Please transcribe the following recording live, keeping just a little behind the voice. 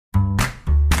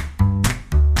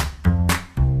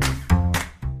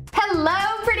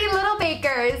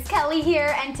Allie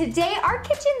here, and today our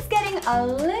kitchen's getting a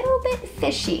little bit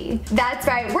fishy. That's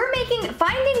right, we're making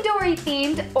Finding Dory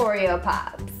themed Oreo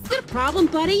Pops. Got a problem,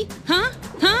 buddy? Huh?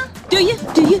 Do you?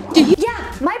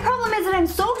 Yeah, my problem is that I'm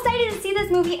so excited to see this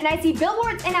movie and I see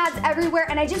billboards and ads everywhere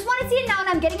and I just want to see it now and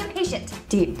I'm getting impatient.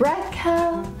 Deep breath,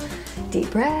 Cal. Deep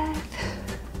breath.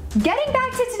 Getting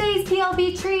back to today's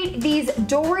PLB treat, these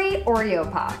Dory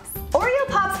Oreo Pops. Oreo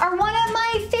Pops are one of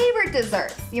my favorite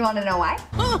desserts. You want to know why?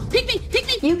 Oh, pick me!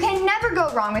 You can never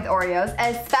go wrong with Oreos,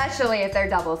 especially if they're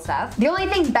double stuffed. The only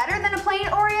thing better than a plain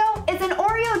Oreo is an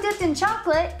Oreo dipped in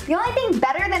chocolate. The only thing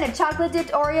better than a chocolate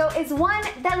dipped Oreo is one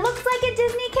that looks like a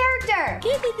Disney character.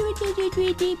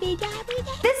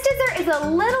 This dessert is a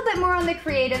little bit more on the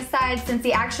creative side since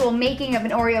the actual making of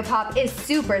an Oreo Pop is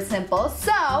super simple.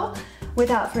 So,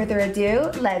 without further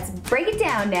ado, let's break it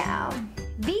down now.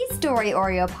 These Dory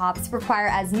Oreo Pops require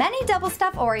as many double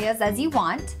stuffed Oreos as you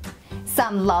want,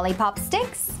 some lollipop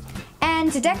sticks,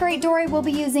 and to decorate Dory we'll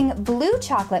be using blue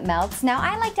chocolate melts. Now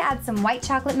I like to add some white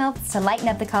chocolate melts to lighten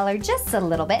up the color just a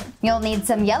little bit. You'll need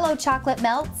some yellow chocolate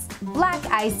melts, black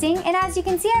icing, and as you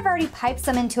can see I've already piped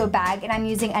some into a bag and I'm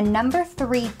using a number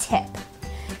 3 tip.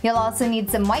 You'll also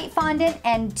need some white fondant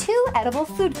and 2 edible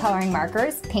food coloring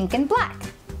markers, pink and black.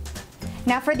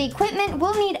 Now for the equipment,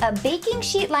 we'll need a baking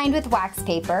sheet lined with wax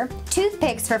paper,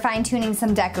 toothpicks for fine-tuning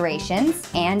some decorations,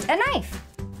 and a knife.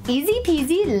 Easy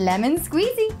peasy lemon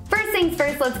squeezy. First things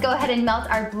first, let's go ahead and melt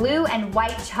our blue and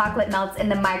white chocolate melts in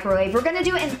the microwave. We're gonna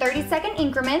do it in 30-second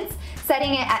increments,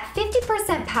 setting it at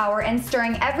 50% power and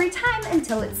stirring every time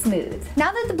until it's smooth.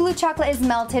 Now that the blue chocolate is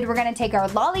melted, we're gonna take our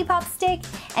lollipop stick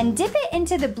and dip it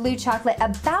into the blue chocolate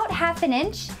about ½ an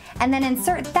inch, and then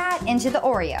insert that into the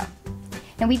Oreo.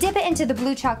 Now we dip it into the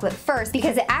blue chocolate first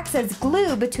because it acts as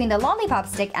glue between the lollipop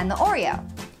stick and the Oreo.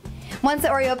 Once the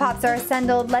Oreo Pops are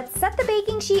assembled, let's set the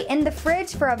baking sheet in the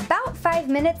fridge for about 5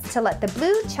 minutes to let the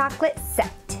blue chocolate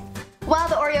set. While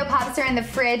the Oreo Pops are in the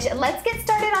fridge, let's get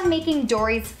started on making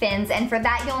Dory's fins, and for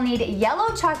that you'll need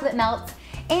yellow chocolate melts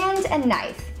and a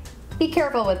knife. Be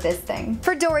careful with this thing.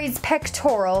 For Dory's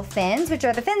pectoral fins, which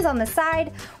are the fins on the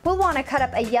side, we'll want to cut up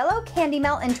a yellow candy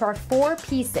melt into our 4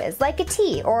 pieces, like a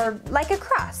T or like a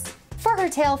cross. For her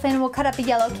tail fin, we'll cut up a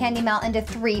yellow candy melt into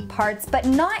 3 parts, but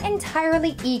not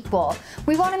entirely equal.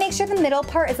 We want to make sure the middle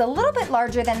part is a little bit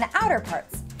larger than the outer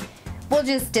parts. We'll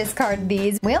just discard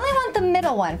these. We only want the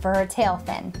middle one for her tail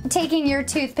fin. Taking your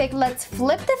toothpick, let's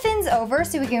flip the fins over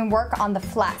so we can work on the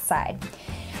flat side.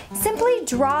 Simply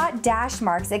draw dash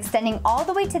marks extending all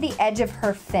the way to the edge of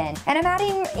her fin, and I'm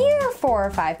adding either 4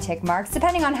 or 5 tick marks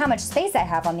depending on how much space I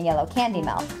have on the yellow candy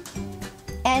melt.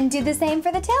 And do the same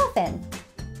for the tail fin.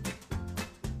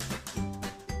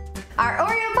 Our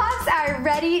Oreo Pops are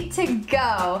ready to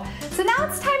go. So now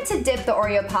it's time to dip the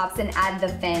Oreo Pops and add the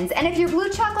fins. And if your blue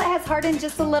chocolate has hardened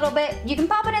just a little bit, you can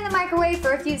pop it in the microwave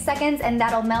for a few seconds and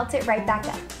that'll melt it right back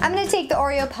up. I'm gonna take the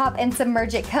Oreo Pop and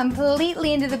submerge it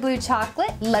completely into the blue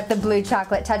chocolate. Let the blue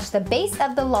chocolate touch the base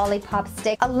of the lollipop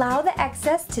stick. Allow the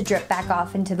excess to drip back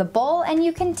off into the bowl, and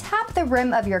you can tap the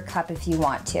rim of your cup if you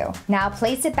want to. Now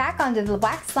place it back onto the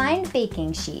wax-lined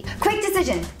baking sheet. Quick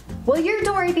decision, will your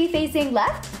Dory be facing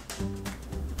left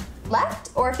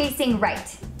or facing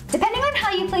right? Depending on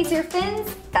how you place your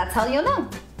fins, that's how you'll know.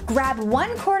 Grab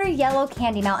 1/4 yellow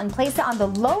candy melt and place it on the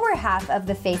lower half of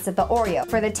the face of the Oreo.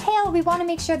 For the tail, we want to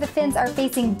make sure the fins are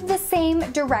facing the same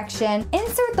direction.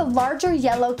 Insert the larger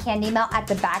yellow candy melt at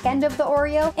the back end of the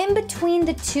Oreo, in between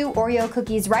the 2 Oreo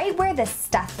cookies, right where the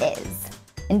stuff is.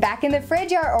 And back in the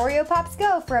fridge, our Oreo Pops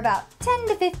go for about 10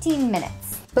 to 15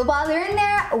 minutes. But while they're in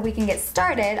there, we can get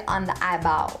started on the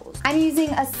eyeballs. I'm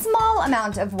using a small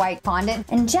amount of white fondant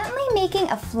and gently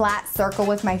making a flat circle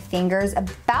with my fingers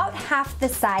about half the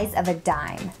size of a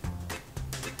dime.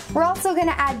 We're also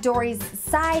gonna add Dory's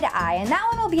side eye, and that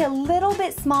one will be a little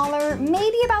bit smaller,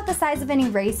 maybe about the size of an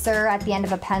eraser at the end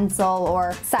of a pencil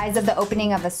or size of the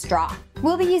opening of a straw.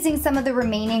 We'll be using some of the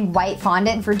remaining white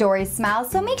fondant for Dory's smile,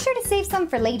 so make sure to save some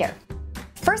for later.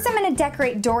 First, I'm going to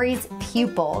decorate Dory's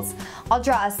pupils. I'll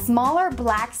draw a smaller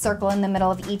black circle in the middle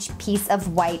of each piece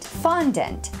of white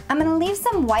fondant. I'm going to leave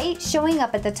some white showing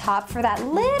up at the top for that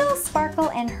little sparkle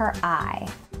in her eye.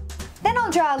 Then I'll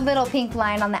draw a little pink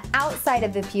line on the outside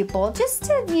of the pupil just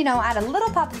to, add a little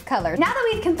pop of color. Now that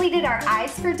we've completed our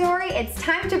eyes for Dory, it's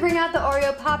time to bring out the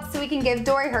Oreo Pops so we can give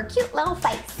Dory her cute little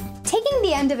face. Taking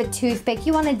the end of a toothpick,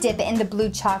 you want to dip it in the blue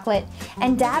chocolate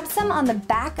and dab some on the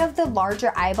back of the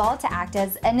larger eyeball to act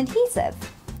as an adhesive.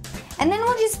 And then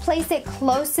we'll just place it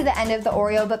close to the end of the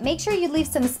Oreo, but make sure you leave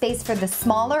some space for the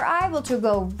smaller eye, which will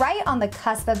go right on the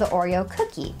cusp of the Oreo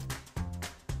cookie.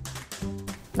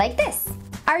 Like this.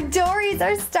 Our Dorys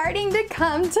are starting to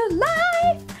come to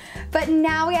life! But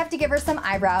now we have to give her some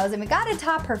eyebrows and we gotta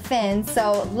top her fins,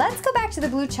 so let's go back to the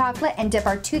blue chocolate and dip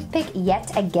our toothpick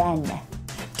yet again.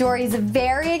 Dory's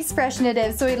very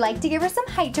expressionative, so we'd like to give her some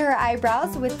height to her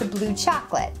eyebrows with the blue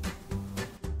chocolate.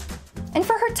 And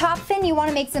for her top fin, you want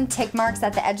to make some tick marks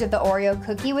at the edge of the Oreo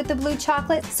cookie with the blue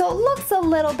chocolate, so it looks a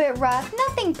little bit rough,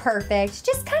 nothing perfect,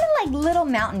 just kind of like little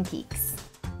mountain peaks.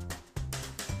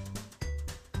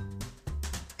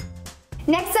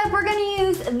 Next up, we're gonna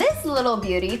use this little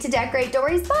beauty to decorate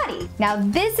Dory's body. Now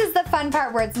this is the fun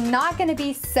part where it's not gonna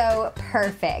be so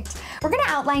perfect. We're gonna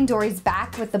outline Dory's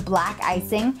back with the black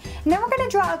icing, and then we're gonna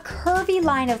draw a curvy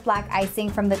line of black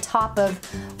icing from the top of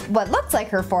what looks like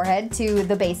her forehead to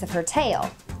the base of her tail.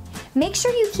 Make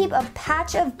sure you keep a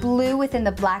patch of blue within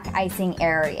the black icing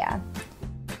area.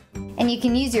 And you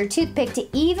can use your toothpick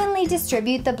to evenly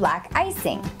distribute the black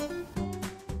icing.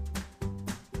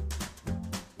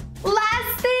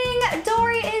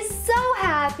 Dory is so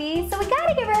happy, so we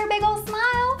gotta give her a big old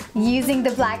smile. Using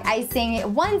the black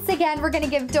icing, once again, we're gonna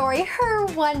give Dory her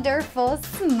wonderful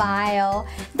smile.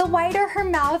 The whiter her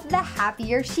mouth, the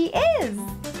happier she is.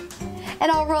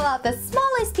 And I'll roll out the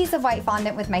smallest piece of white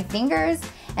fondant with my fingers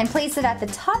and place it at the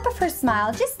top of her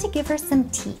smile just to give her some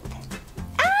teeth.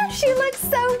 She looks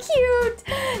so cute!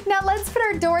 Now let's put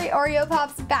our Dory Oreo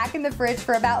Pops back in the fridge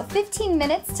for about 15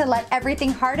 minutes to let everything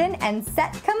harden and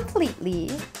set completely.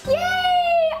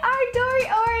 Yay! Our Dory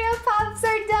Oreo Pops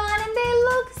are done and they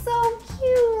look so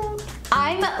cute!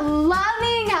 I'm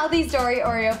loving how these Dory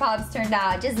Oreo Pops turned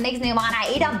out. It just makes me want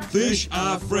to eat them. Fish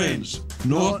are friends,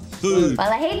 not food.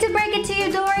 Well, I hate to break it to you,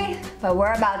 Dory, but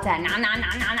we're about to nom nom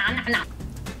nom nom nom nom nom.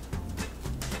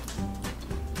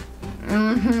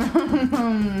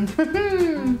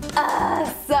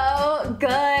 So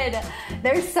good.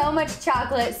 There's so much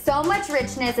chocolate, so much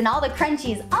richness, and all the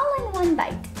crunchies all in one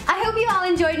bite. I hope you all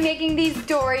enjoyed making these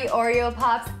Dory Oreo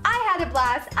Pops. I had a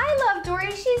blast. I love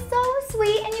Dory. She's so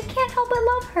sweet and you can't help but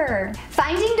love her.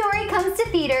 Finding Dory comes to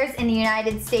theaters in the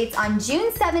United States on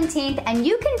June 17th, and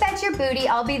you can bet your booty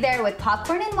I'll be there with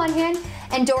popcorn in one hand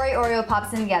and Dory Oreo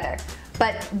Pops in the other.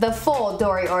 But the full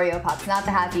Dory Oreo Pops, not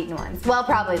the half-eaten ones. Well,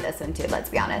 probably this one too, let's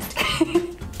be honest.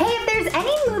 Hey, if there's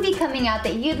any movie coming out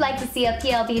that you'd like to see a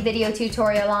PLB video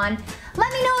tutorial on,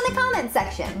 let me know in the comments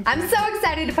section. I'm so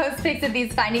excited to post pics of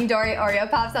these Finding Dory Oreo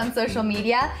Pops on social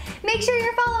media. Make sure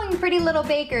you're following Pretty Little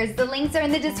Bakers. The links are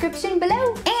in the description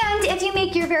below. And if you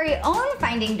make your very own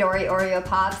Finding Dory Oreo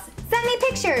Pops, send me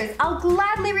pictures. I'll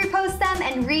gladly repost them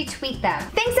and retweet them.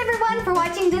 Thanks everyone for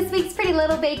watching this week's Pretty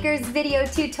Little Bakers video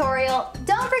tutorial.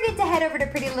 Don't forget to head over to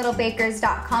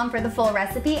prettylittlebakers.com for the full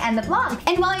recipe and the blog.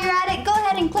 And while you're at it, go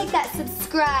ahead and click that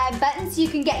subscribe button so you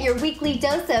can get your weekly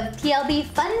dose of PLB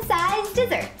fun-sized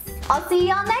desserts. I'll see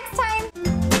y'all next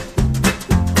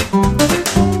time.